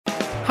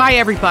Hi,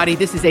 everybody.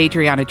 This is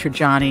Adriana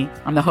Trajani.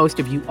 I'm the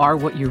host of You Are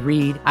What You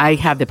Read. I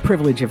have the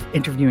privilege of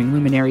interviewing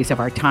luminaries of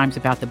our times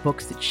about the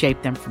books that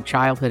shaped them from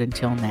childhood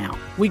until now.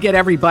 We get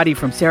everybody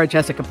from Sarah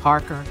Jessica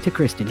Parker to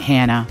Kristen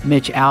Hanna,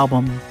 Mitch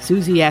Albom,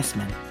 Susie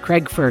Essman,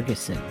 Craig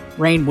Ferguson,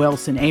 Rainn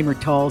Wilson, Amor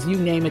Tolls, you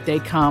name it, they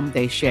come,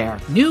 they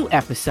share. New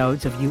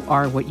episodes of You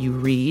Are What You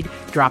Read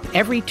drop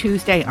every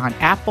Tuesday on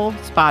Apple,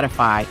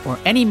 Spotify, or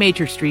any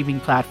major streaming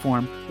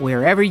platform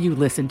wherever you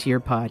listen to your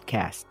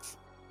podcasts.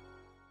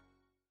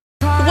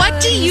 What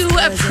do you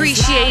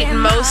appreciate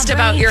most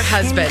about your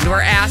husband?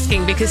 We're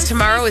asking because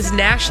tomorrow is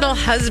National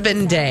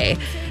Husband Day.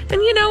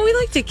 And, you know, we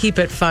like to keep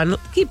it fun,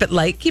 keep it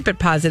light, keep it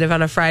positive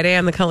on a Friday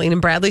on the Colleen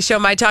and Bradley Show,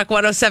 My Talk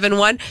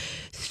 1071.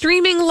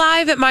 Streaming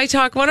live at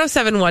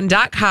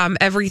MyTalk1071.com,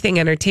 everything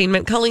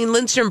entertainment. Colleen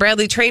Lindstrom,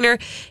 Bradley Trainer,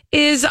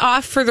 is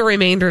off for the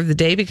remainder of the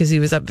day because he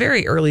was up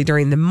very early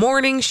during the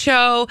morning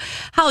show.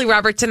 Holly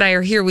Roberts and I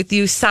are here with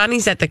you.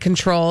 Sonny's at the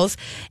controls.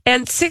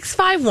 And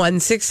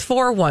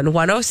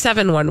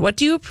 651-641-1071. What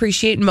do you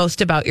appreciate most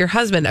about your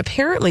husband?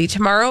 Apparently,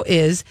 tomorrow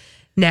is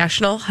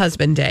National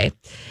Husband Day.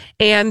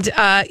 And,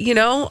 you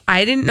know,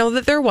 I didn't know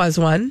that there was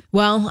one.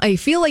 Well, I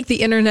feel like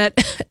the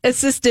internet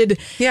assisted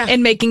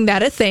in making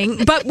that a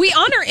thing. But we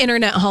honor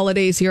internet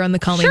holidays here on the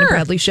Colleen and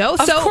Bradley Show. Of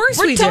course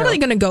we're totally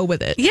going to go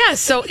with it. Yeah,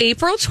 so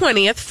April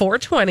 20th,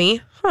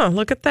 420.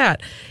 Look at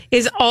that.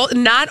 Is all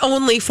not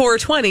only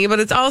 420,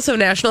 but it's also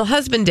National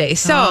Husband Day.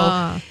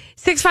 So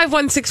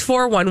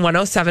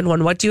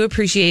 651-641-1071. What do you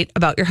appreciate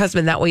about your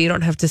husband? That way you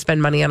don't have to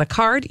spend money on a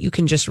card. You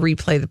can just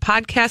replay the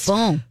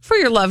podcast for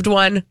your loved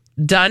one.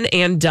 Done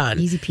and done.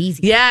 Easy peasy.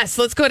 Yes,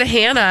 let's go to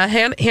Hannah.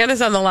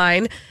 Hannah's on the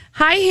line.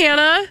 Hi,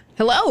 Hannah.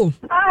 Hello.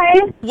 Hi.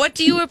 What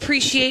do you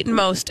appreciate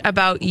most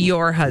about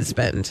your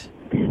husband?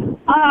 He's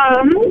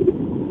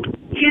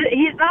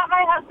not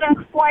my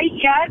husband quite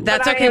yet.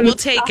 That's but okay. We'll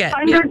take it.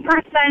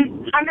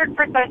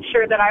 100%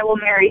 sure that I will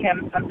marry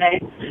him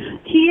someday.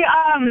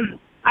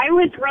 I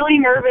was really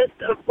nervous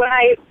when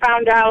I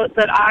found out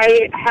that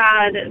I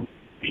had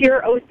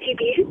pure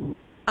OCD.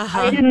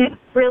 I didn't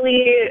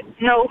really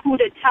know who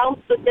to tell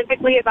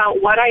specifically about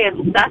what I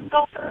obsessed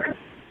over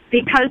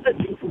because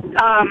it's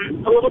a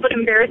little bit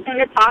embarrassing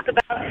to talk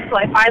about. So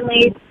I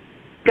finally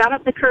got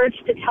up the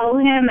courage to tell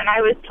him, and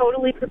I was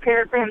totally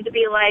prepared for him to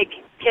be like,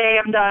 okay,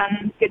 I'm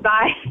done.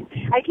 Goodbye.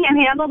 I can't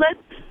handle this.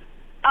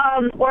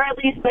 Or at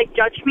least, like,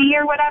 judge me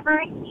or whatever.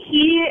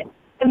 He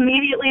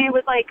immediately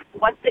was like,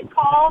 what's it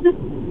called?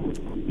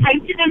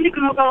 Typed it into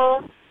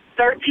Google,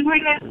 started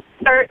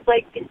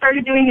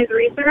doing his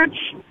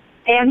research.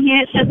 And he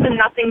has just been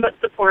nothing but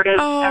supportive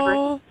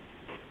ever.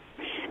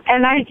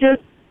 And I get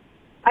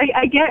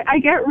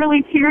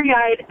really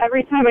teary-eyed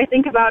every time I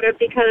think about it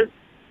because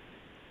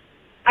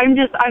I'm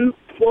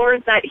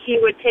floored that he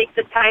would take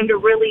the time to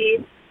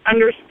really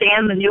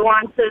understand the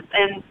nuances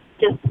and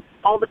just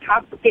all the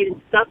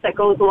complicated stuff that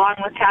goes along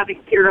with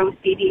having pure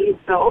OCD.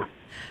 So,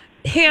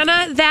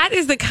 Hannah, that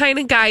is the kind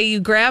of guy you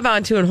grab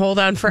onto and hold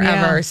on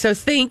forever. Yeah. So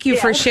thank you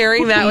for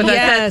sharing that with us.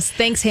 Yes,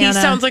 thanks, Hannah. He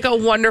sounds like a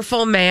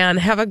wonderful man.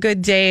 Have a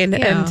good day.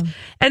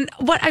 And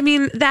what I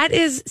mean, that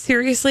is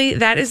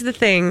the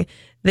thing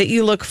that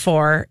you look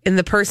for in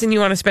the person you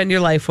want to spend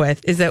your life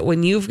with, is that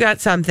when you've got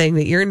something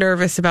that you're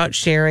nervous about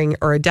sharing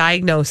or a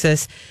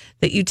diagnosis,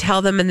 that you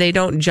tell them and they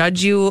don't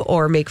judge you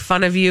or make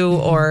fun of you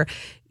or,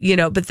 you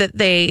know, but that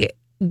they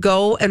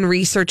go and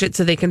research it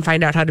so they can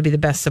find out how to be the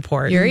best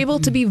support. You're able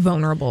to be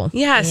vulnerable.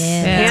 Yes.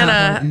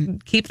 Hannah,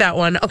 keep that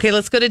one. Okay,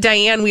 let's go to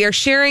Diane. We are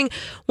sharing,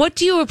 what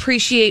do you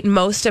appreciate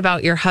most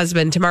about your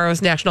husband?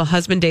 Tomorrow's National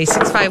Husband Day,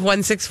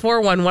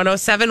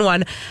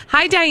 651-641-1071.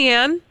 Hi,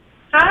 Diane.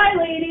 Hi,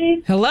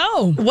 ladies.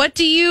 Hello. What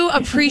do you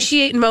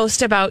appreciate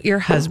most about your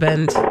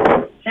husband?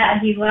 That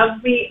he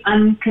loves me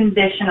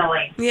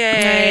unconditionally.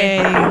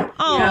 Yay.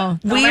 Oh,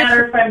 no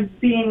matter if I'm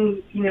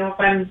being, if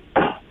I'm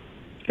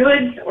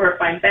good or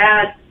if I'm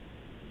bad.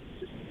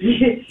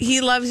 He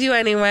loves you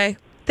anyway.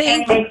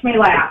 It makes me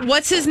laugh.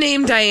 What's his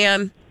name,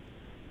 Diane?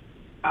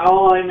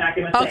 Oh, I'm not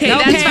going to say. Okay,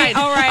 that's fine.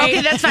 All right.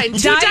 Okay, that's fine. To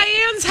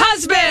Diane's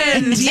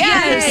husband.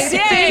 Yes. Yay.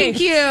 Thank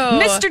you.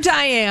 Mr.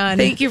 Diane.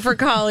 Thank you for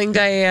calling,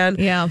 Diane.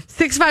 Yeah.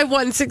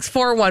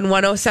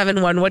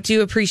 651-641-1071. What do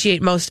you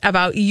appreciate most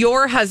about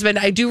your husband?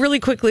 I do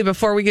really quickly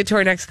before we get to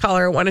our next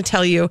caller, I want to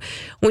tell you,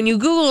 when you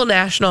Google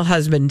National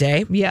Husband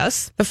Day,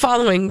 yes, the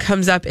following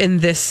comes up in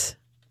this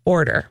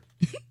order.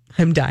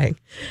 I'm dying.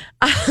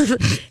 How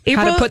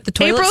to put the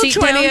toilet seat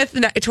down?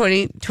 April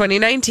 20th,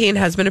 2019,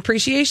 Husband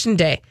Appreciation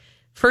Day.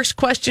 First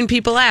question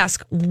people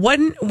ask,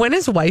 when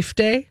is Wife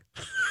Day?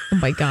 Oh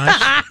my gosh.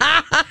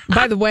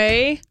 By the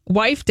way,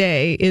 Wife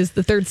Day is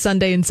the third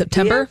Sunday in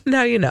September. Yeah,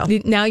 now you know.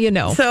 Now you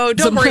know. So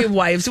don't worry,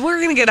 wives. We're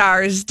going to get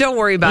ours. Don't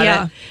worry about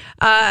it.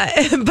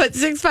 But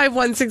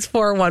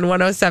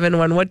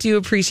 651-641-1071. What do you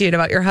appreciate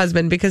about your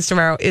husband? Because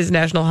tomorrow is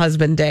National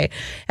Husband Day.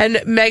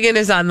 And Megan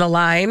is on the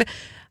line.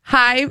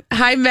 Hi,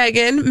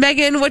 Megan.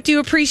 Megan, what do you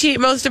appreciate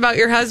most about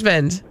your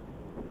husband?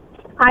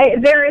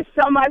 There is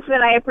so much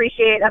that I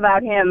appreciate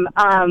about him.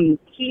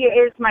 He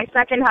is my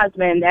second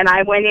husband, and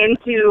I went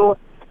into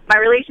my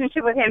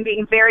relationship with him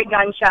being very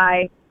gun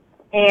shy.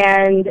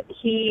 and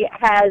he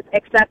has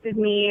accepted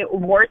me,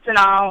 warts and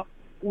all.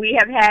 We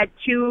have had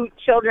 2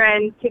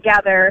 children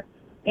together,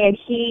 and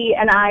he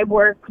and I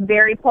work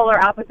very polar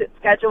opposite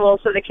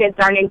schedules, so the kids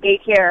aren't in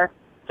daycare.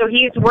 So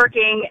he's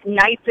working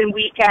nights and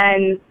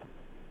weekends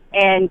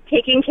and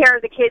taking care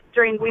of the kids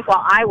during the week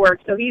while I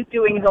work. So he's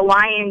doing the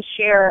lion's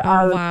share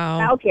of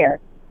childcare.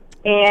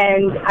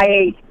 And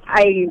I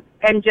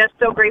am just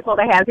so grateful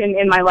to have him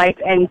in my life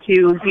and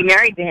to be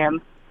married to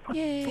him.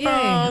 Yay.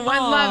 Oh, I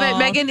love it.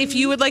 Megan, if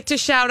you would like to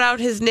shout out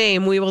his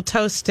name, we will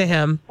toast to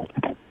him.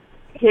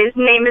 His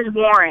name is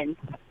Warren.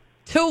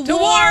 To Warren!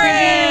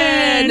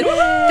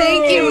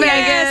 Thank you, Megan.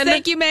 Yes,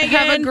 thank you, Megan.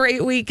 Have a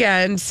great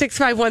weekend.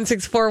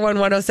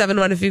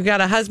 651-641-1071. If you've got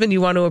a husband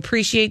you want to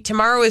appreciate,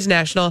 tomorrow is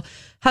National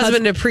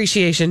Husband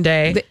Appreciation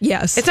Day.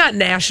 Yes. It's not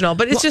national,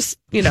 but it's just,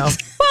 you know.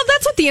 Well,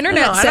 that's what the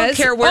internet says. I don't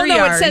care where you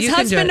are. It says you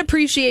Husband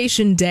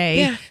Appreciation Day.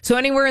 Yeah. So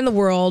anywhere in the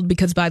world,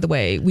 because by the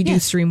way, we do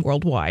stream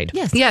worldwide.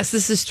 Yes. Yes,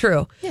 this is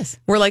true. Yes.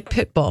 We're like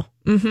Pitbull.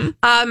 Mm-hmm.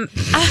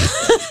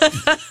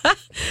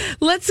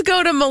 Let's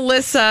go to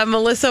Melissa.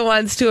 Melissa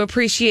wants to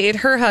appreciate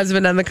her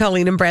husband on the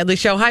Colleen and Bradley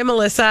Show. Hi,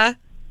 Melissa.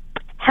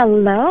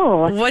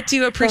 Hello. What do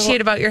you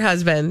appreciate about your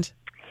husband?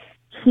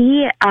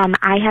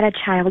 I had a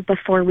child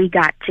before we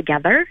got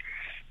together,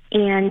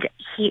 and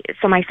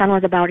so my son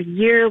was about a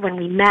year when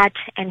we met,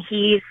 and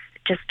he's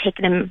just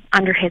taken him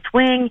under his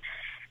wing,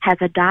 has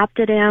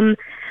adopted him.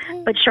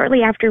 But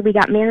shortly after we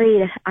got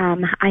married,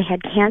 I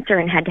had cancer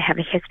and had to have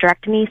a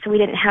hysterectomy, so we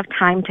didn't have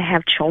time to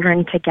have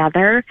children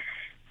together.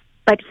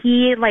 But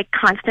he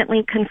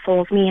constantly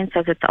consoles me and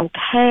says it's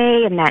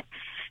okay, and that,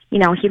 you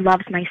know, he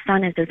loves my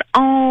son as his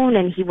own,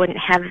 and he wouldn't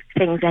have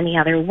things any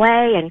other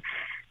way. And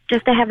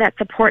just to have that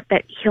support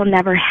that he'll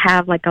never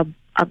have a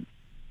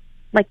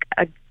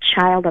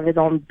child of his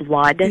own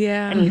blood,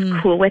 and he's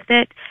cool with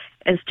it,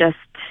 is just.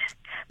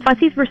 Plus,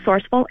 he's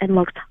resourceful and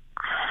looks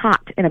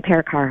hot in a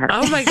pair of Carhartt.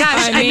 Oh my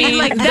gosh! I mean,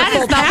 that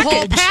is the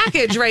whole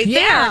package right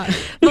there.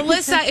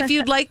 Melissa, if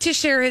you'd like to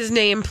share his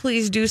name,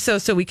 please do so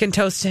we can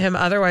toast to him.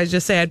 Otherwise,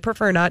 just say I'd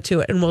prefer not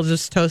to, and we'll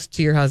just toast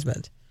to your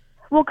husband.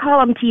 We'll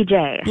call him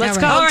TJ. Let's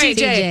call him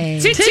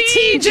TJ.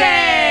 TJ!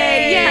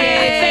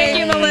 Yay! Thank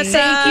you, Melissa.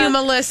 Thank you,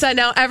 Melissa.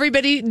 Now,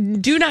 everybody,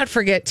 do not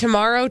forget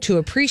tomorrow to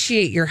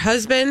appreciate your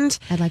husband.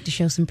 I'd like to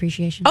show some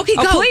appreciation. Okay,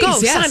 go,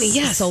 yes. Sonny,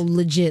 yes. So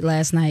legit,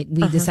 last night,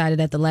 we decided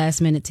at the last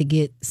minute to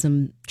get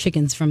some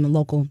chickens from the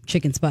local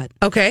chicken spot.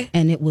 Okay.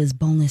 And it was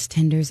boneless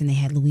tenders, and they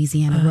had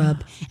Louisiana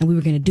rub, and we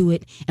were going to do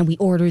it, and we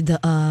ordered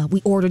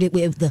it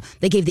with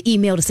they gave the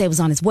email to say it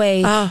was on its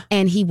way,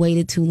 and he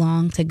waited too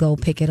long to go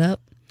pick it up.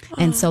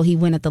 And so he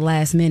went at the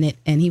last minute,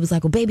 and he was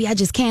like, well, baby, I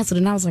just canceled.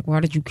 And I was like, why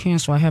did you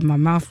cancel? I had my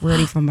mouth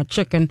ready for my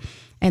chicken.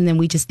 And then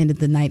we just ended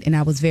the night, and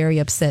I was very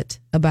upset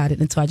about it.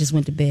 And so I just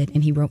went to bed,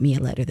 and he wrote me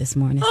a letter this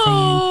morning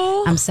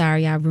saying, I'm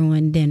sorry I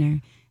ruined dinner.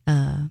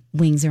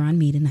 Wings are on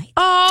me tonight.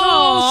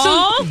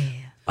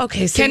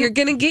 Okay, so you're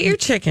going to get your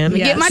chicken.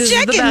 Get my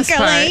chicken,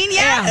 Colleen.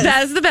 Yeah.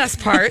 That is the best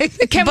part.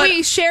 Can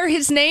we share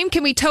his name?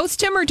 Can we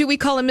toast him, or do we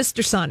call him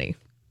Mr. Sonny?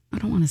 I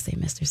don't want to say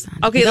Mr. Sonny.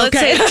 Okay, let's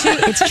say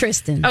it's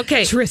Tristan.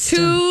 Okay, Tristan.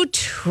 To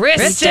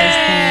Tristan.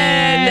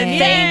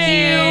 Thank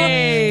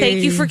you.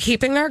 Thank you for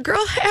keeping our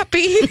girl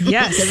happy.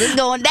 Yes. Because it's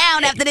going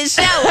down after this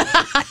show.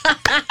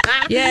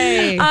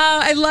 Yay.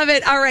 I love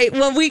it. All right,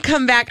 when we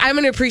come back, I'm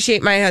going to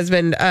appreciate my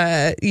husband.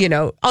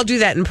 I'll do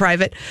that in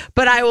private,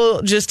 but I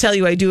will just tell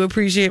you I do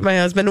appreciate my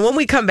husband. When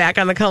we come back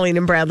on the Colleen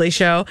and Bradley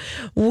Show,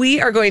 we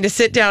are going to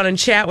sit down and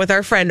chat with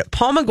our friend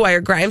Paul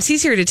McGuire Grimes.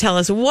 He's here to tell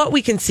us what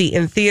we can see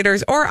in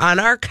theaters or on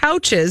our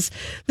couches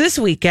this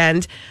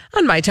weekend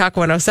on My Talk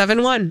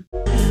 107.1.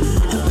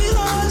 We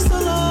lost a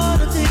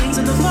lot of things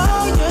in the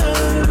fire,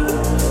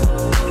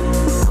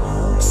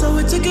 so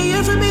it took a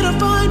year for me to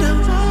find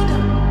out.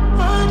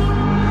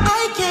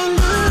 I can't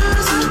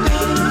lose you,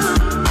 baby.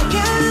 I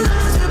can't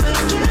lose you,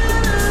 baby.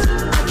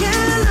 I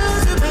can't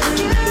lose you,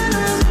 baby.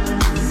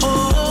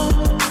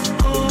 Oh,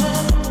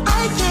 I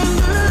can't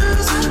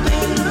lose you,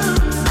 baby.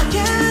 I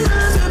can't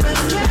lose you,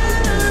 baby.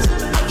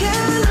 I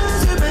can't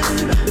lose you,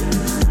 baby.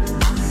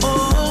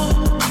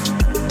 Oh,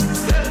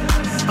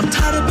 I'm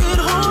tired of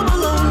being home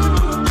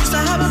alone. Used to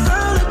have a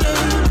girl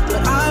again,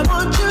 but I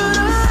want you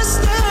to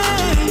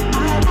stay. I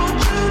want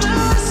you to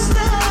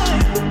stay.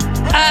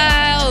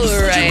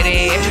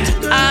 Alrighty.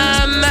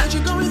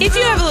 If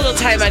you have a little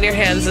time on your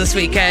hands this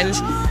weekend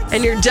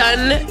and you're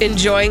done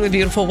enjoying the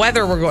beautiful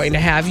weather we're going to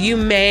have, you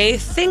may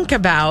think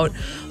about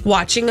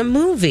watching a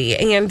movie.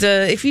 And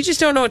if you just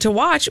don't know what to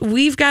watch,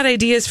 we've got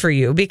ideas for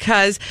you,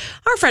 because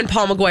our friend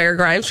Paul McGuire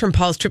Grimes from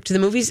Paul's Trip to the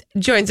Movies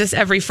joins us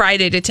every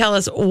Friday to tell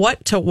us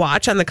what to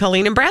watch on the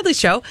Colleen and Bradley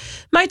Show.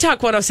 My Talk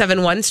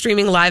 107.1,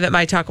 streaming live at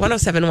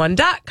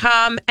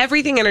mytalk1071.com.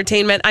 Everything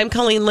Entertainment. I'm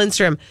Colleen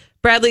Lindstrom.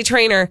 Bradley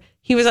Trainer,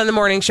 he was on the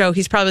morning show.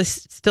 He's probably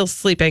still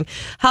sleeping.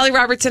 Holly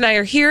Roberts and I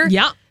are here.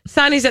 Yeah.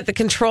 Sonny's at the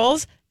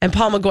controls. And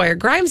Paul McGuire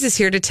Grimes is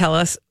here to tell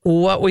us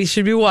what we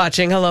should be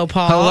watching. Hello,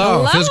 Paul.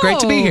 Hello. Feels great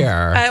to be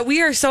here.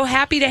 We are so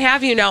happy to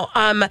have you. Now,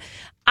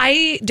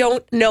 I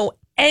don't know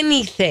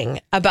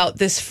anything about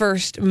this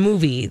first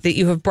movie that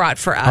you have brought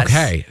for us.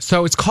 Okay,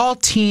 so it's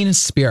called Teen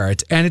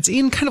Spirit, and it's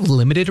in kind of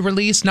limited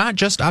release, not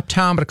just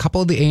Uptown, but a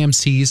couple of the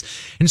AMCs.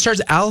 And it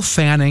stars Elle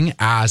Fanning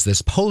as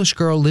this Polish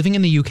girl living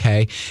in the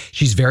UK.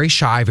 She's very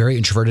shy, very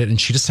introverted, and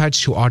she decides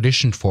to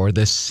audition for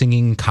this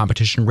singing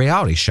competition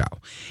reality show.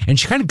 And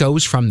she kind of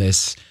goes from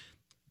this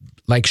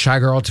like shy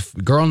girl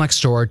to girl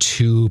next door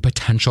to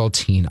potential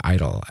teen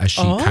idol as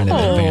she kind of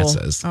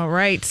advances. All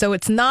right. So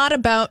it's not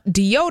about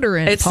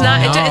deodorant. It's Paul,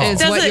 not.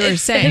 is what you're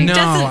saying. It No,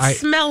 doesn't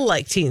smell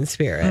like Teen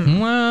Spirit.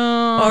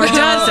 Well, Or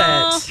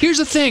does it? here's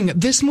the thing.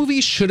 This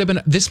movie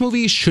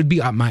should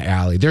be up my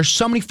alley. There's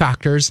so many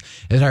factors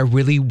that I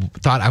really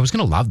thought I was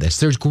going to love this.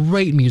 There's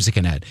great music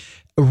in it.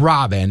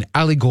 Robin,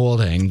 Ellie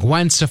Goulding,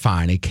 Gwen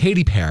Stefani,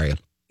 Katy Perry.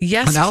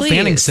 Yes, and Elle please.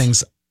 Fanning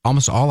sings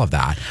almost all of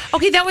that.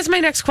 Okay, that was my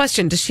next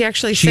question. Does she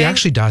actually sing? She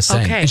actually does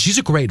sing. Okay. And she's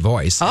a great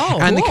voice. Oh,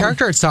 and the cool.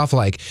 character itself,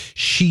 like,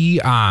 she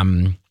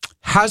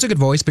has a good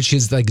voice, but she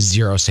has like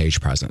zero stage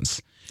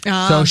presence.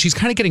 So she's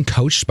kind of getting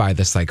coached by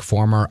this like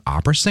former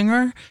opera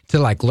singer to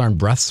like learn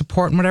breath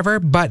support and whatever.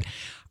 But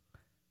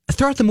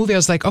throughout the movie, I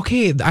was like,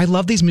 okay, I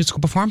love these musical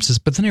performances.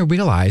 But then I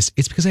realized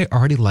it's because I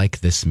already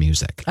like this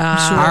music.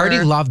 I already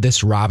love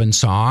this Robin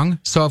song.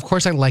 So of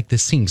course I like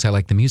this scene because I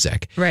like the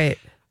music. Right.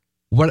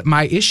 What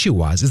my issue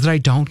was is that I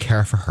don't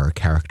care for her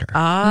character.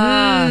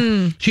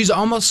 She's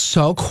almost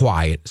so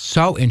quiet,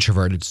 so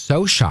introverted,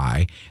 so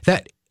shy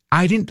that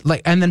I didn't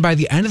like. And then by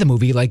the end of the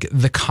movie, like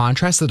the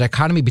contrast, the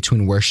dichotomy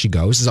between where she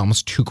goes is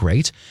almost too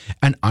great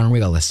and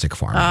unrealistic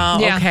for me.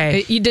 Yeah.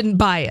 Okay. You didn't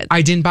buy it.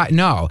 I didn't buy.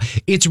 No,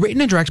 it's written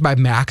and directed by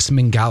Max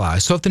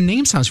Minghella. So if the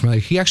name sounds familiar,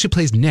 he actually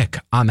plays Nick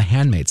on The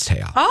Handmaid's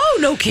Tale. Oh,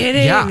 no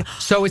kidding. Yeah.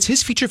 So it's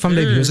his feature film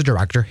debut as a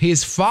director.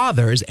 His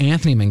father is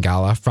Anthony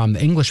Minghella from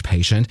The English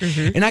Patient.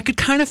 And I could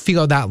kind of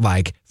feel that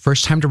like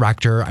first time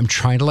director, I'm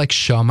trying to like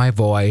show my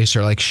voice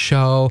or like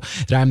show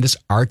that I'm this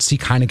artsy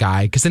kind of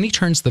guy. Cause then he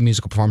turns the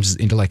musical performances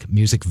into like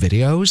music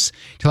videos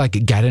to like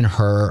get in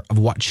her of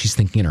what she's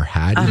thinking in her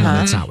head. And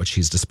that's not what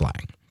she's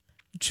displaying.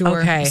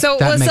 Sure. Okay. So it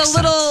That was makes a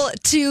little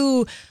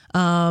too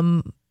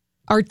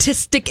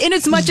artistic in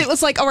as much it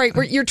was like, all right,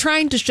 you're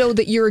trying to show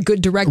that you're a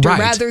good director Right.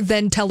 rather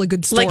than tell a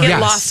good story. Like it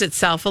Yes. lost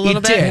itself a little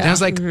It bit. did. And I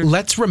was like,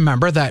 let's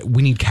remember that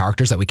we need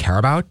characters that we care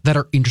about that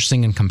are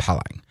interesting and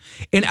compelling.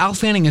 And Elle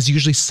Fanning is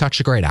usually such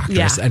a great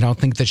actress. Yeah. I don't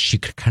think that she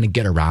could kind of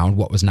get around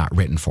what was not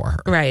written for her.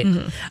 Right.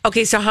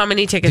 Okay, so how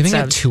many tickets? Giving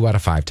it 2 out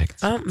of 5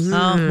 tickets. Oh,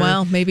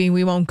 well, maybe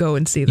we won't go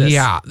and see this.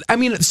 Yeah. I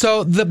mean,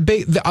 so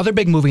the other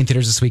big movie in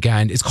theaters this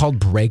weekend is called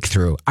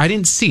Breakthrough. I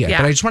didn't see it,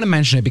 Yeah. but I just want to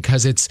mention it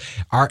because it's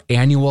our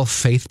annual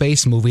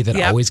faith-based movie that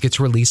Yep. always gets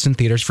released in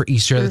theaters for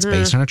Easter that's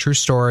based on a true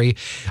story.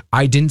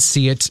 I didn't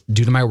see it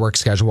due to my work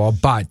schedule,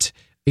 but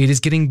it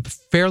is getting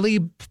fairly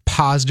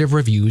positive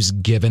reviews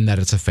given that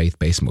it's a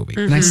faith-based movie.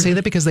 And I say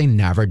that because they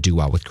never do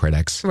well with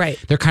critics. Right.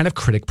 They're kind of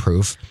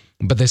critic-proof,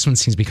 but this one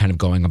seems to be kind of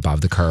going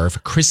above the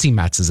curve. Chrissy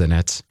Metz is in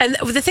it. And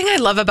the thing I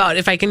love about,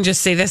 if I can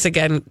just say this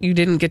again, you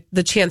didn't get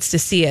the chance to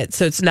see it,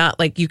 so it's not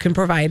like you can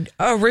provide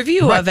a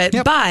review Right. of it.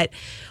 Yep. But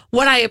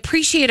what I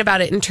appreciate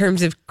about it in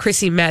terms of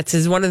Chrissy Metz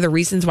is one of the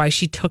reasons why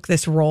she took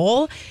this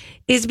role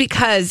is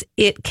because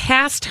it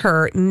cast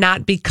her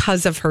not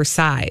because of her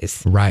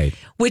size, Right.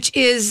 which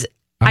is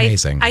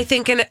Amazing. I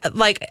think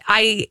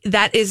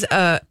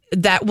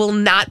that will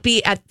not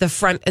be at the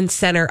front and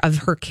center of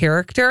her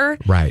character.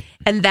 Right.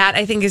 And that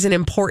I think is an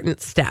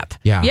important step.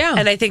 Yeah. Yeah.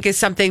 And I think is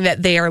something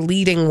that they are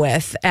leading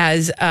with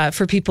as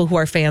for people who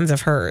are fans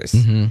of hers.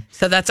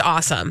 So that's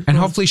awesome. And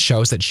hopefully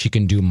shows that she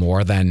can do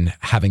more than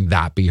having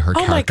that be her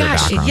Oh my character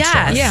gosh, background yes.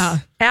 story. Yeah.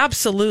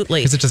 Absolutely.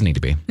 Because it doesn't need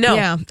to be. No.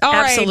 Yeah. All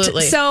right.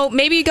 absolutely. So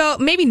maybe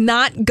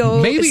not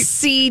go Maybe-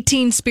 see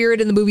Teen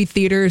Spirit in the movie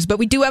theaters, but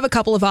we do have a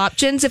couple of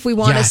options if we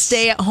want to Yes.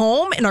 stay at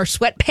home in our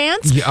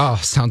sweatpants. Yeah, oh,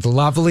 sounds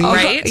lovely.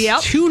 Right?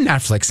 Yep. 2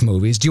 Netflix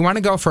movies. Do you want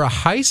to go for a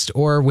heist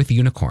or with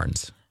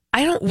unicorns?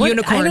 I don't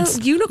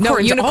Unicorns. Unicorns. No,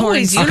 unicorns.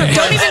 Always Okay. unicorns.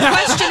 Don't even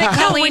question it,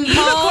 Colleen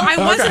Paul. I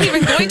wasn't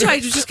even going to. I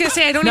was just going to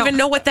say I don't even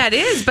know what that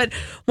is. But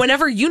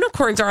whenever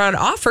unicorns are on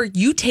offer,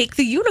 you take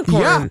the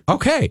unicorn. Yeah.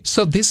 Okay.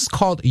 So this is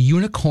called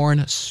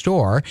Unicorn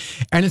Store,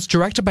 and it's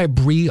directed by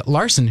Brie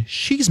Larson.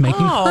 She's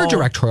making her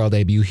directorial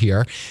debut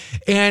here,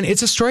 and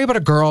it's a story about a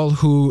girl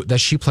that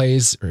she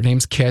plays. Her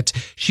name's Kit.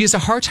 She has a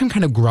hard time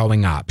kind of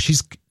growing up.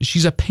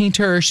 She's a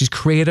painter. She's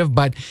creative,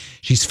 but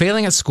she's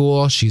failing at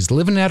school. She's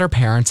living at her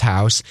parents'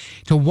 house.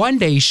 So one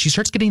day she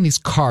starts getting these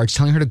cards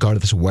telling her to go to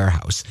this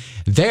warehouse.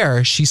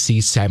 There she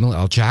sees Samuel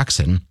L.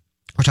 Jackson,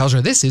 who tells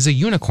her, this is a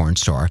unicorn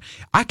store.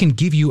 I can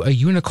give you a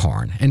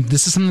unicorn. And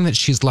this is something that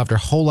she's loved her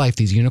whole life,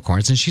 these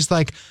unicorns. And she's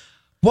like,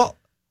 well,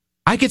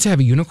 I get to have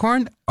a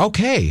unicorn?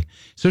 Okay.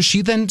 So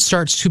she then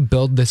starts to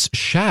build this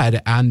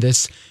shed and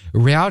this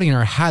reality in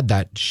her head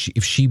that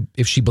if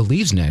she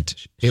believes in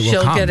it, it will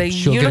She'll come. get a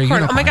She'll unicorn. get a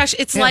unicorn. Oh my gosh,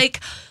 it's Yeah.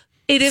 like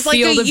It is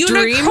Field like a of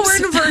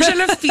unicorn Dreams.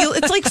 version of Field.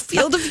 It's like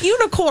Field of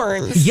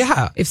Unicorns.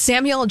 Yeah. If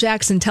Samuel L.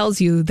 Jackson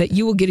tells you that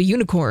you will get a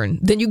unicorn,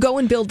 then you go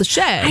and build the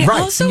shed. I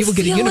Right. also and you will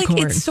get a feel unicorn.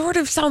 like it sort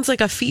of sounds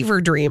like a fever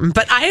dream,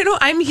 but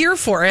I'm here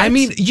for it. I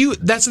mean,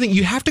 that's the thing.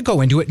 You have to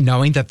go into it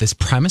knowing that this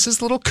premise is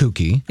a little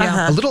kooky,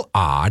 a little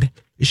odd.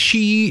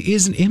 She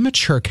is an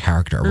immature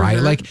character, right?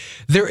 Like,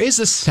 there is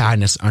a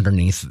sadness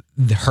underneath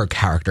her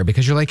character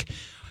because you're like,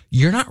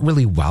 you're not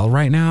really well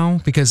right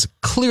now because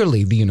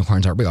clearly the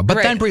unicorns aren't real. But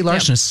Right. then Brie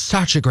Larson is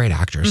such a great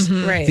actress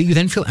Right. that you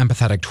then feel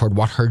empathetic toward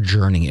what her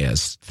journey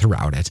is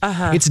throughout it.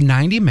 It's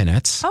 90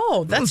 minutes.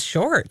 oh, that's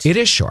short. It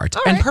is short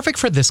and perfect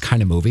for this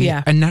kind of movie.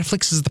 Yeah. And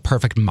Netflix is the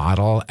perfect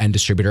model and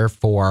distributor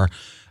for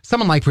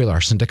someone like Brie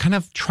Larson to kind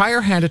of try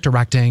her hand at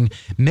directing,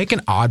 make an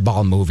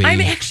oddball movie. I'm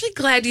actually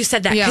glad you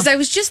said that Yeah. because I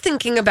was just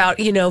thinking about,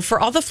 for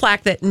all the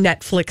flack that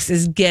Netflix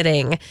is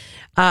getting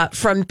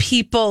from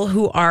people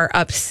who are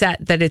upset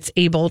that it's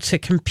able to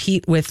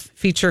compete with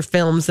feature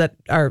films that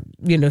are,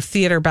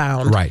 theater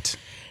bound. Right.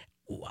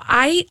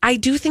 I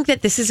do think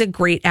that this is a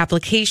great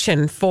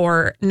application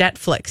for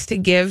Netflix to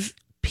give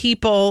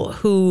people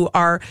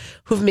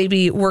who've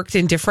maybe worked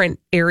in different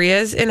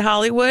areas in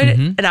Hollywood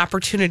an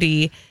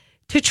opportunity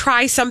to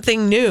try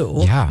something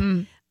new. Yeah.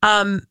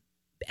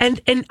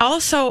 And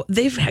also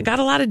they've got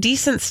a lot of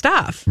decent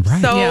stuff.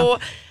 Right. So,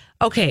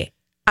 okay.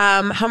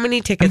 How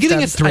many tickets? I'm giving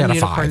it does 3 on out of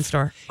Unicorn 5.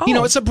 Store?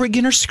 It's a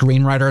beginner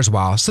screenwriter as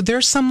well. So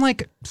there's some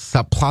like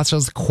subplots I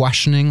was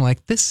questioning,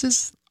 like, this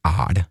is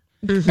odd.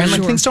 And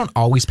like things don't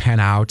always pan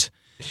out.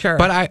 Sure.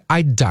 But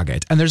I dug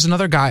it. And there's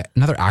another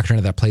actor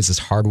that plays this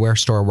hardware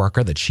store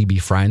worker that she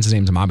befriends. His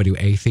name's Mamadou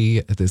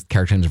Athey. This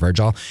character name's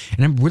Virgil.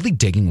 And I'm really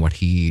digging what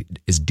he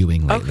is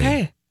doing lately.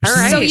 Okay. There's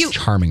All right. something So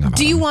charming about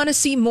Do you him. want to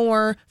see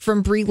more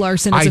from Brie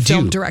Larson as a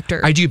film director?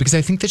 I do, because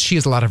I think that she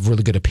has a lot of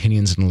really good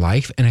opinions in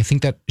life. And I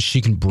think that she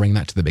can bring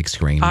that to the big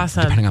screen,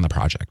 Awesome. depending on the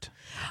project.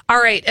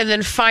 All right. And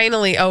then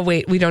finally, oh,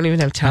 wait, we don't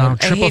even have time. I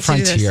Triple hate to do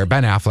this. Frontier,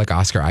 Ben Affleck,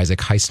 Oscar Isaac,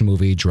 heist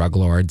movie, drug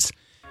lords.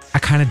 I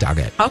kind of dug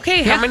it.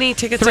 Okay. How many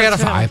tickets? 3 out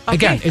does of it have? 5.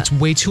 Again, Okay. it's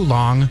way too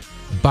long,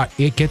 but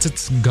it gets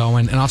its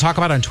going. And I'll talk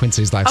about it on Twin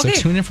Cities Live. Okay.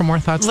 So tune in for more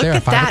thoughts Look there at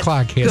at 5 that.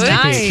 o'clock. Good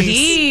KSTP.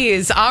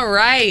 tease. All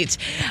right.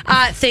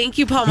 Thank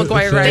you, Paul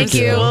McGuire. Thank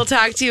you. We'll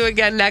talk to you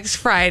again next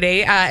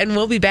Friday. And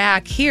we'll be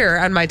back here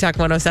on My Talk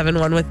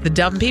 1071 with the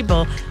dumb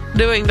people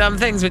doing dumb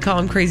things. We call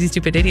them crazy,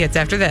 stupid idiots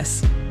after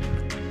this.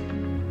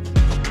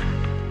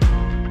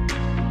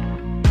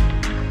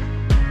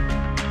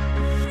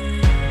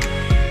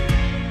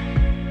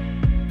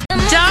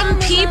 Dumb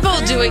people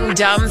doing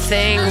dumb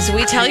things.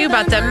 We tell you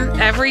about them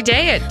every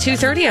day at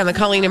 2:30 on the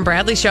Colleen and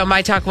Bradley Show,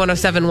 My Talk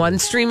 1071,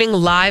 streaming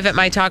live at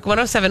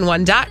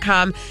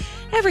mytalk1071.com.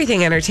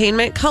 Everything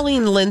Entertainment.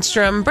 Colleen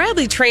Lindstrom,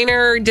 Bradley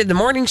Trainer did the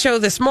morning show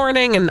this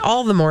morning and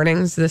all the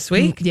mornings this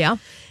week. Yeah.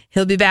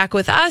 He'll be back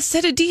with us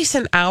at a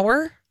decent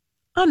hour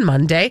on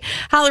Monday.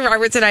 Holly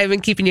Roberts and I have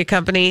been keeping you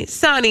company.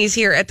 Sonny's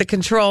here at the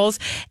controls.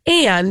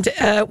 And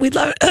we'd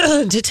love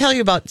to tell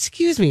you about,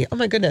 excuse me, oh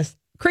my goodness.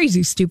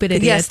 Crazy, stupid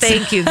idiots. Yes,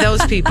 thank you.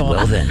 Those people.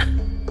 Well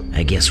then,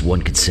 I guess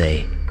one could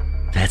say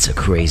that's a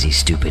crazy,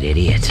 stupid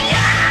idiot.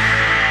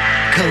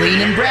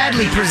 Colleen and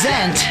Bradley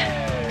present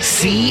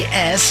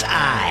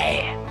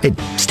CSI. It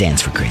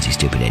stands for Crazy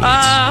Stupid Idiots.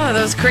 Oh,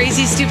 those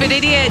crazy, stupid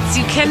idiots.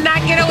 You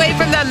cannot get away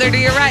from them. They're to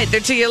your right, they're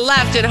to your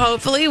left. And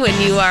hopefully,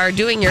 when you are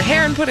doing your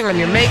hair and putting on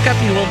your makeup,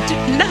 you will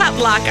not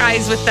lock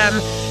eyes with them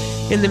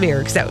in the mirror,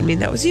 because that would mean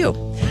that was you.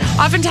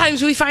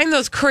 Oftentimes, we find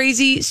those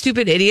crazy,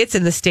 stupid idiots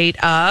in the state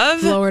of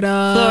Florida.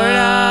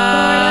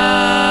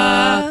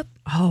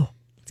 Oh,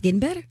 It's getting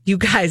better. you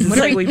guys, it's When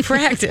are like we- we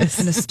practice.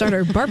 Going to start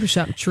our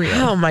barbershop trio.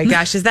 Oh my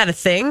gosh, is that a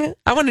thing?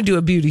 I want to do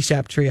a beauty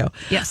shop trio.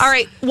 Yes. All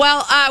right.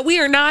 Well, we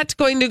are not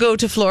going to go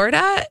to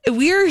Florida.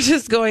 We're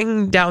just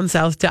going down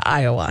south to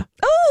Iowa.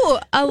 Oh,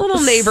 a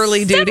Little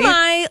neighborly duty.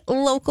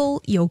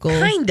 Semi-local yokel.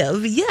 Kind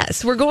of,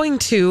 yes. We're going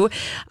to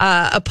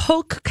a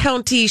Polk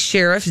County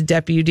Sheriff's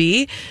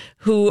deputy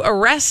who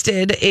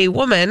arrested a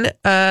woman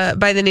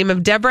by the name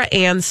of Deborah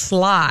Ann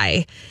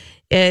Sly.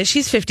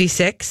 She's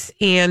 56,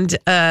 and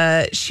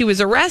she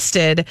was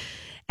arrested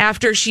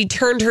after she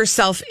turned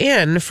herself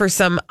in for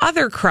some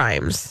other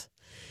crimes.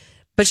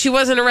 But she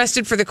wasn't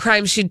arrested for the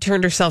crimes she'd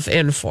turned herself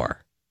in for.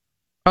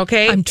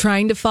 Okay? I'm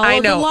trying to follow I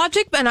the know.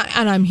 logic, and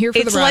I'm here for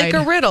It's the ride.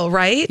 like a riddle,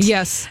 right?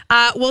 Yes.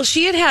 Well,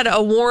 she had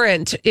a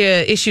warrant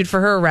issued for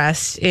her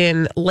arrest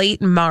in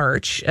late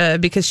March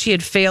because she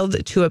had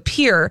failed to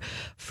appear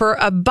for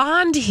a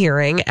bond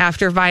hearing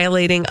after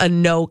violating a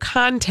no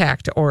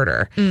contact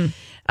order.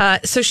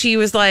 So she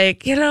was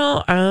like,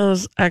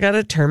 I got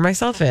to turn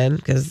myself in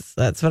because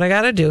that's what I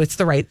got to do. It's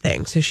the right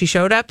thing. So she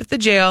showed up at the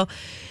jail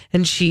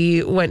and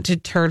she went to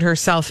turn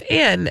herself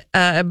in,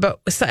 but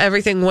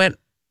everything went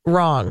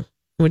wrong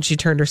when she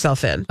turned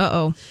herself in.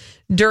 Uh-oh.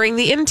 During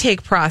the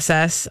intake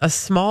process, a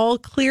small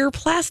clear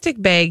plastic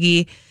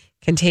baggie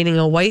containing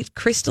a white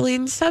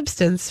crystalline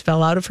substance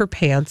fell out of her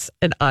pants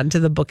and onto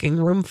the booking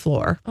room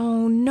floor.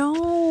 Oh,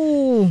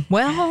 no.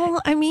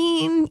 Well, I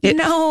mean,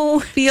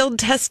 Field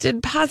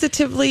tested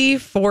positively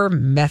for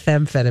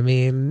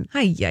methamphetamine.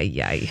 Ay,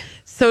 ay, ay.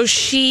 So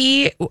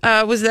she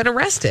was then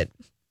arrested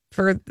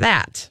for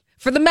that.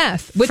 For the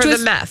meth, which For the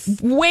was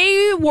meth.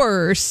 way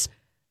worse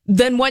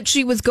than what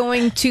she was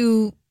going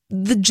to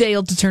the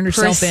jail to turn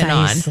herself in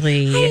on.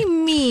 Precisely. I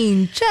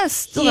mean,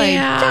 just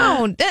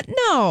no.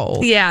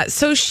 Yeah,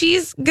 so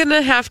she's going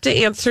to have to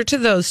answer to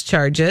those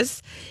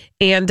charges,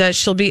 and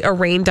she'll be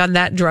arraigned on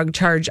that drug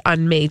charge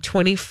on May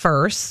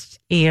 21st.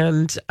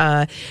 And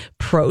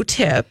pro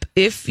tip,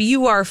 if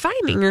you are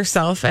finding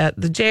yourself at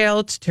the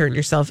jail to turn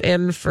yourself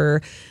in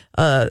for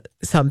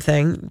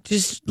something,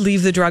 just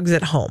leave the drugs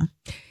at home.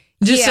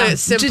 Just Yeah, a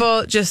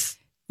simple,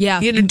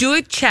 do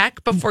a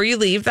check before you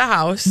leave the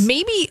house.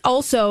 Maybe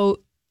also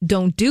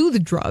don't do the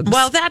drugs.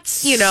 Well, that's,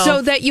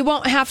 so that you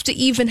won't have to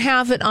even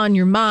have it on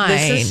your mind.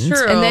 This is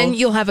true. And then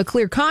you'll have a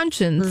clear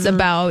conscience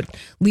about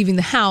leaving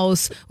the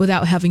house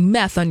without having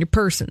meth on your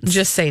persons.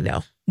 Just say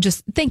no.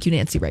 Just thank you,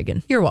 Nancy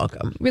Reagan. You're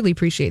welcome. Really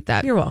appreciate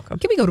that. You're welcome.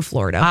 Can we go to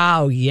Florida?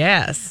 Oh,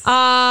 yes.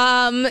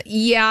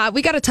 Yeah,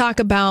 we got to talk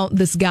about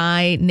this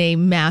guy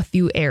named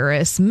Matthew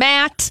Aris.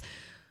 Matt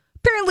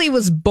apparently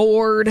was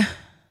bored,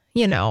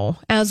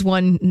 as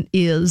one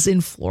is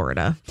in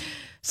Florida.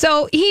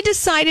 So he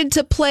decided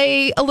to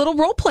play a little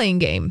role-playing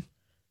game.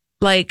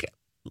 Like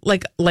a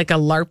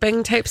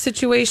LARPing type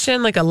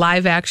situation, like a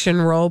live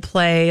action role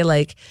play,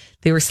 like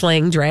they were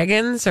slaying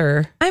dragons,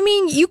 or I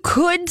mean, you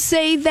could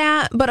say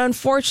that, but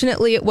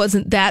unfortunately it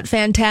wasn't that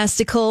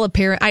fantastical.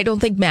 I don't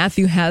think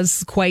Matthew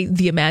has quite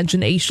the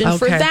imagination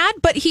for Okay. that,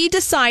 but he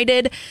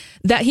decided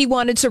that he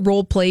wanted to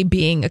role play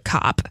being a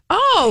cop.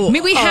 Oh, I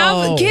mean, we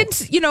have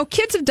kids,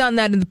 kids have done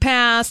that in the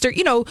past, or,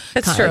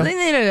 That's true.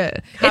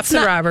 Cops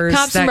and robbers,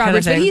 Cops that and kind of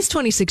robbers, but thing. he's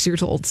 26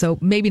 years old, so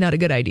maybe not a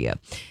good idea.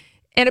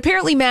 And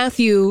apparently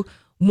Matthew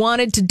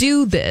wanted to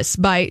do this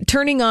by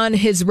turning on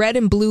his red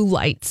and blue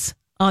lights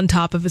on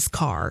top of his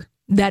car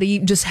that he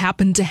just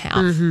happened to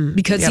have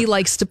because he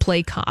likes to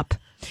play cop.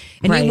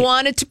 And he Right.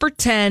 wanted to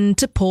pretend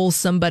to pull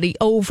somebody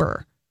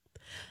over.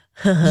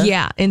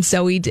 Yeah, and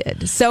so he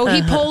did. So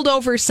he pulled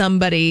over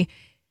somebody.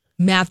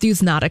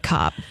 Matthew's not a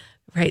cop.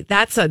 right.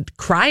 That's a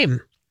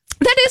crime.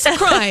 That is a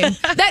crime.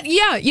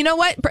 You know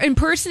what?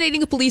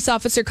 Impersonating a police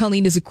officer,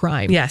 Colleen, is a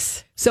crime.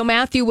 Yes. So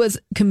Matthew was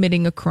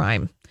committing a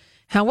crime.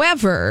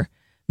 However,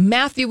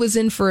 Matthew was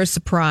in for a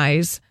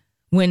surprise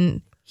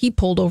when he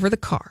pulled over the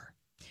car.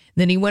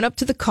 Then he went up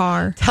to the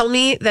car. Tell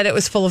me that it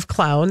was full of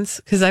clowns,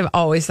 because I've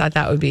always thought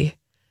that would be.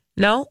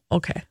 No?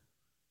 Okay.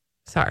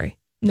 Sorry.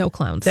 No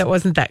clowns. That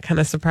wasn't that kind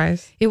of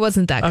surprise. It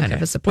wasn't that kind Okay.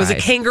 of a surprise. Was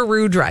a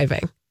kangaroo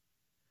driving?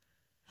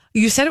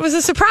 You said it was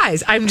a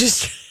surprise. I'm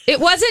just. It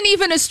wasn't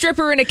even a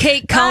stripper in a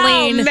cake,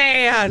 Colleen. Oh,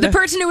 man. The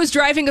person who was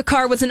driving a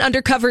car was an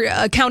undercover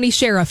county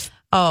sheriff.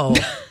 Oh.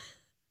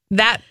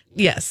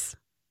 Yes.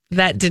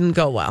 That didn't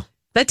go well.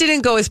 That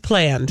didn't go as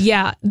planned.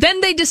 Yeah.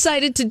 Then they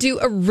decided to do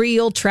a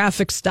real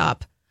traffic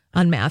stop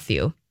on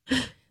Matthew.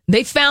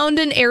 They found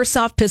an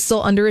airsoft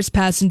pistol under his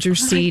passenger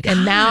seat,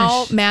 and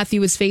now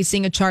Matthew is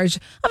facing a charge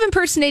of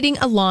impersonating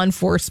a law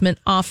enforcement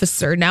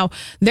officer. Now,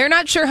 they're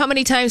not sure how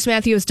many times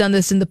Matthew has done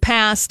this in the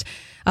past.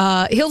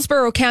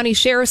 Hillsborough County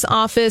Sheriff's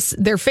Office,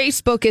 their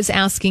Facebook is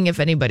asking if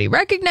anybody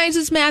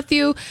recognizes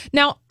Matthew.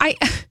 Now, I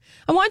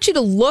want you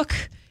to look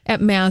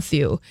at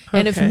Matthew,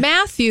 and if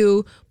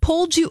Matthew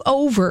pulled you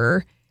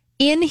over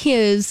in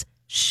his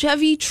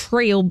Chevy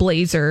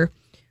Trailblazer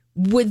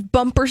with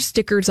bumper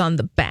stickers on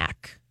the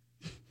back.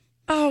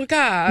 Oh,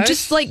 gosh.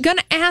 Just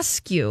gonna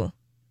ask you,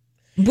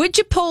 would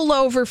you pull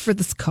over for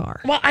this car?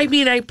 Well, I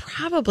mean, I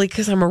probably,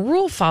 because I'm a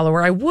rule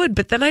follower, I would,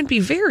 but then I'd be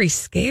very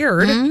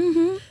scared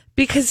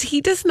because he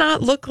does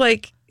not look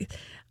like.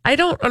 I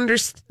don't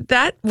understand.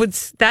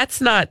 That's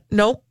not.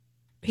 Nope.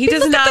 He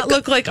does not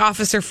look like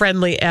officer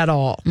friendly at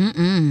all.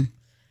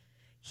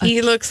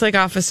 He looks like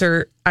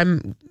officer.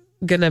 I'm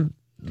gonna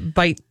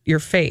bite your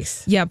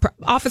face. Yeah,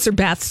 Officer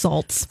Bath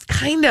Salts.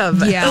 Kind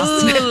of. Yeah.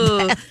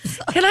 Ugh.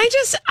 Can I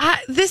just,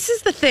 this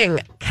is the thing.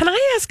 Can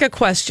I ask a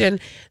question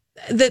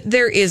that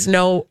there is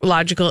no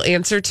logical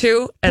answer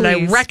to? And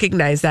Please. I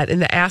recognize that in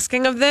the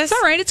asking of this.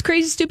 All right, it's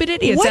Crazy Stupid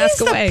Idiots. What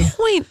Ask is away. the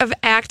point of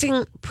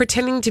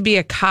pretending to be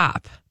a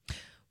cop?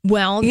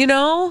 Well,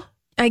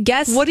 I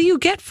guess. What do you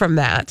get from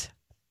that?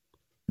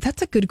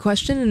 That's a good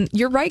question. And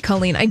you're right,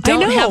 Colleen. I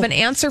don't know. have an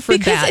answer for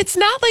because that. it's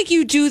not like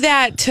you do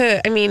that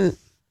to, I mean,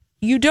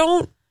 you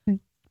don't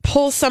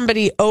pull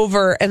somebody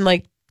over and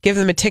give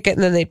them a ticket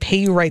and then they pay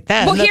you right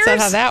then. That's not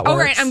how that works. All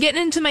right, I'm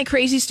getting into my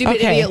Crazy Stupid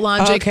Okay, Idiot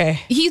logic. okay.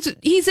 He's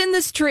in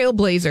this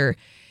Trailblazer.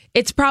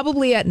 It's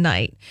probably at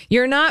night.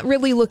 You're not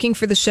really looking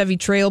for the Chevy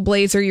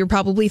Trailblazer. You're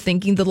probably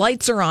thinking the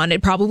lights are on.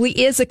 It probably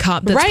is a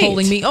cop that's Right.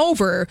 pulling me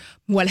over.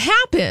 What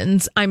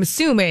happens, I'm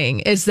assuming,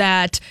 is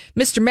that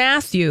Mr.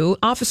 Matthew,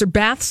 Officer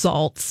Bath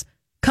Salts,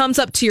 comes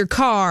up to your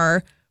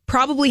car,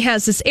 probably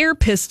has this air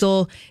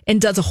pistol and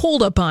does a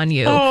holdup on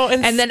you.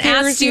 And then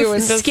scares asks you, you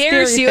and does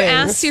scares scary you, things.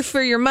 asks you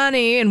for your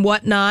money and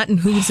whatnot and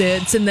who's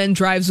it's, and then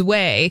drives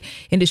away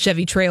into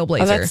Chevy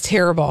Trailblazer. Oh, that's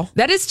terrible.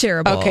 That is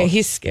terrible. Okay,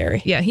 he's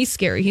scary. Yeah, he's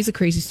scary. He's a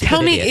crazy stupid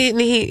Tell me,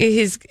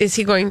 idiot. is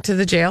he going to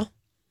the jail?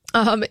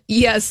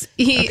 Yes,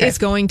 he Okay. is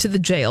going to the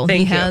jail.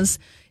 Thank he you. has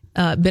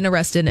been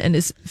arrested and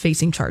is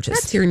facing charges.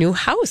 That's your new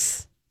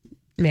house,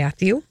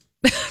 Matthew.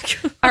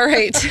 All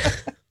right.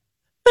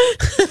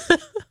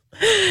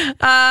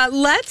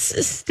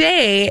 Let's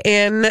stay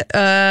in,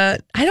 I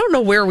don't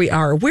know where we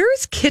are. Where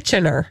is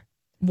Kitchener?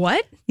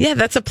 What? Yeah,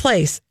 that's a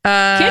place.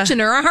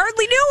 Kitchener? I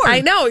hardly knew her.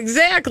 I know,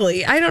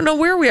 exactly. I don't know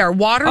where we are.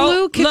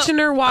 Waterloo,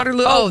 Kitchener,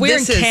 Waterloo. we're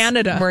in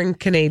Canada. We're in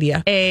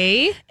Canada.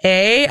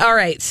 A. All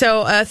right.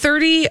 So a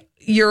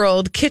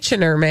 30-year-old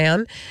Kitchener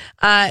man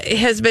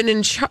has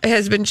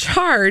been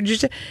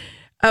charged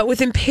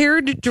with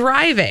impaired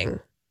driving.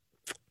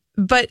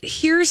 But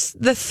here's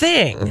the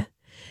thing.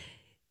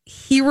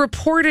 He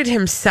reported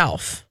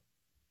himself.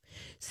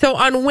 So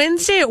on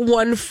Wednesday at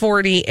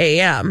 1:40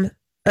 a.m.,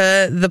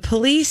 the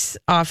police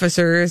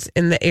officers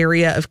in the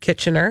area of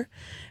Kitchener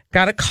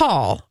got a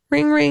call.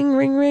 Ring, ring,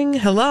 ring, ring.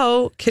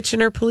 Hello,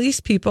 Kitchener police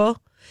people.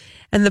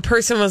 And the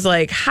person was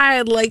like, hi,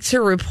 I'd like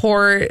to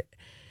report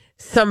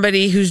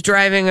somebody who's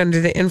driving under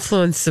the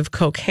influence of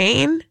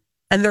cocaine.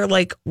 And they're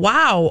like,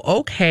 wow,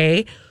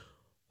 okay.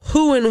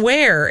 Who and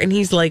where? And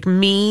he's like,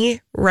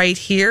 me right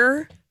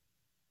here.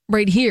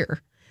 Right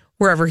here.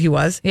 Wherever he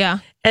was. Yeah.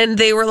 And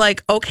they were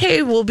like,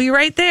 okay, we'll be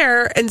right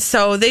there. And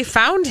so they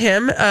found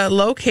him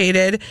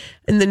located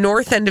in the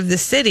north end of the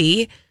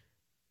city.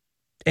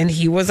 And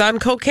he was on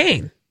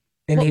cocaine.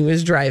 And he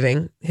was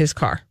driving his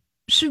car.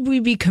 Should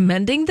we be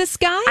commending this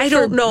guy? I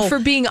don't know. For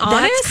being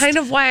honest? That's kind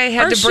of why I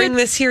had Or to bring should-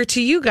 this here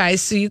to you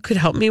guys so you could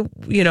help me,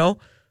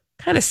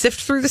 kind of sift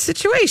through the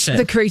situation.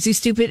 The crazy,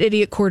 stupid,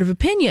 idiot court of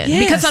opinion.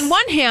 Yes. Because on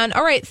one hand,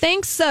 all right,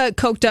 thanks,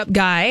 coked up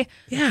guy,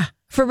 Yeah.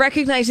 for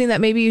recognizing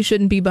that maybe you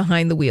shouldn't be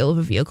behind the wheel of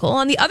a vehicle.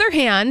 On the other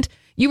hand,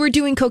 you were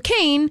doing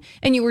cocaine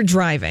and you were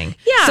driving.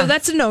 Yeah. So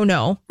that's a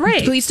no-no.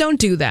 Right. Please don't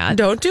do that.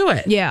 Don't do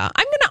it. Yeah.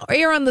 I'm going to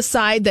err on the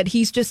side that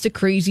he's just a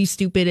crazy,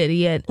 stupid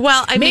idiot.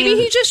 Well, I maybe mean-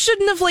 he just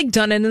shouldn't have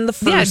done it in the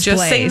first Yeah, just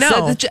place. say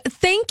no.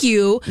 Thank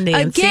you.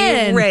 Nancy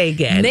again,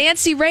 Reagan.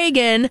 Nancy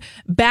Reagan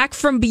back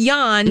from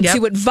beyond Yep.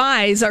 to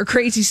advise our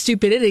crazy,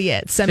 stupid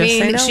idiots. I Just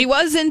say mean, no. she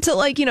was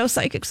into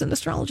psychics and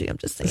astrology. I'm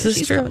just saying This is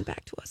she's true. coming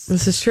back to us.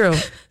 This is true.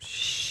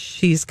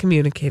 She's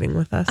communicating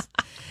with us.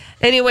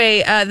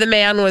 Anyway, the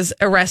man was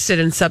arrested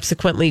and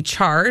subsequently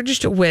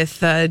charged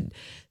with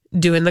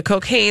doing the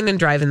cocaine and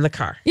driving the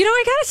car.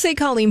 I gotta say,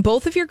 Colleen,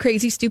 both of your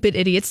crazy, stupid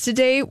idiots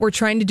today were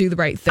trying to do the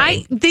right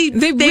thing. They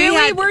really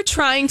had- were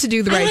trying to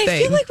do the right I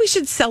thing. feel like we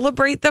should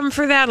celebrate them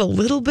for that a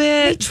little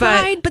bit. They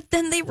tried, but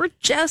then they were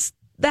just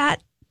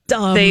that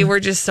dumb. They were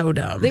just so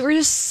dumb. They were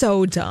just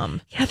so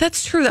dumb. Yeah,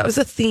 that's true. That was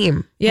a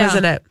theme, Yeah.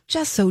 wasn't it?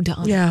 Just so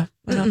dumb. Yeah.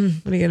 Well,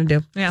 what are you going to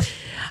do? Yeah.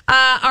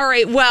 All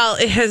right. Well,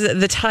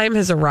 the time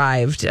has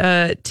arrived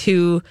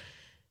to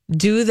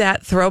do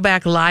that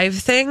throwback live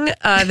thing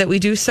that we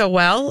do so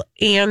well.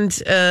 And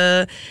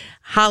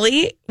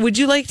Holly, would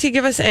you like to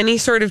give us any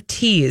sort of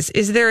tease?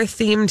 Is there a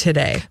theme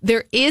today?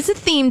 There is a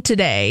theme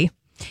today,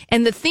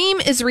 and the theme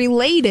is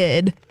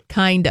related,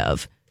 kind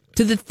of,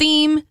 to the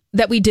theme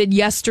that we did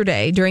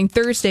yesterday during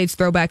Thursday's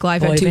Throwback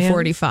Live Boy at bands?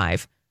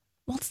 2:45.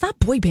 Well, it's not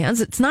boy bands.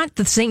 It's not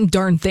the same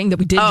darn thing that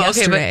we did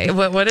yesterday. Okay,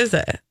 but what is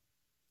it?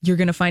 You're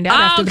going to find out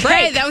after the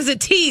Okay, break. that was a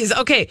tease.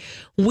 Okay,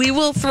 we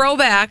will throw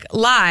back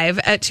live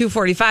at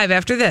 2:45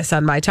 after this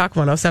on My Talk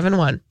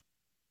 1071.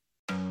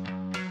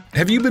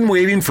 Have you been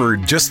waiting for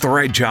just the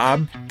right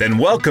job? Then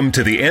welcome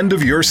to the end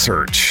of your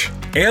search.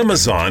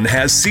 Amazon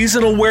has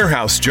seasonal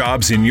warehouse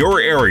jobs in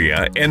your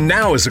area, and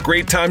now is a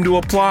great time to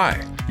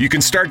apply. You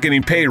can start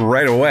getting paid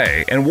right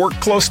away and work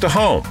close to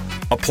home.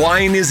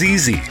 Applying is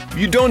easy.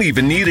 You don't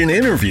even need an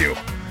interview.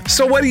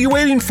 So what are you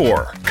waiting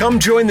for? Come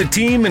join the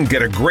team and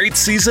get a great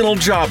seasonal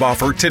job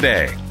offer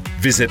today.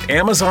 Visit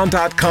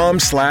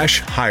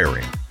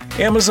Amazon.com/hiring.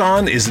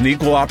 Amazon is an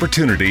equal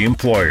opportunity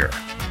employer.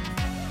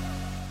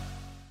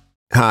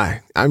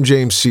 Hi, I'm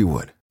James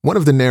Seawood, one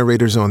of the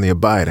narrators on the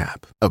Abide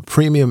app, a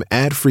premium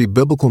ad-free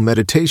biblical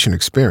meditation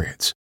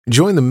experience.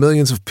 Join the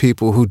millions of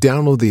people who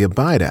download the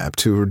Abide app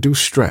to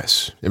reduce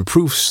stress,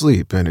 improve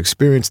sleep, and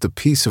experience the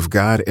peace of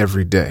God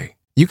every day.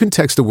 You can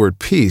text the word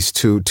peace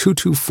to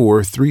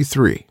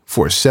 22433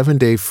 for a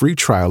 7-day free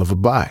trial of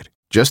Abide.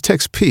 Just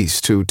text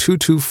peace to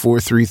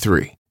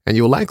 22433, and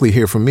you'll likely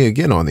hear from me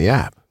again on the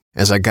app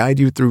as I guide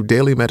you through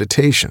daily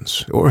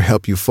meditations or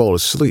help you fall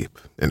asleep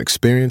and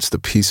experience the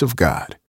peace of God.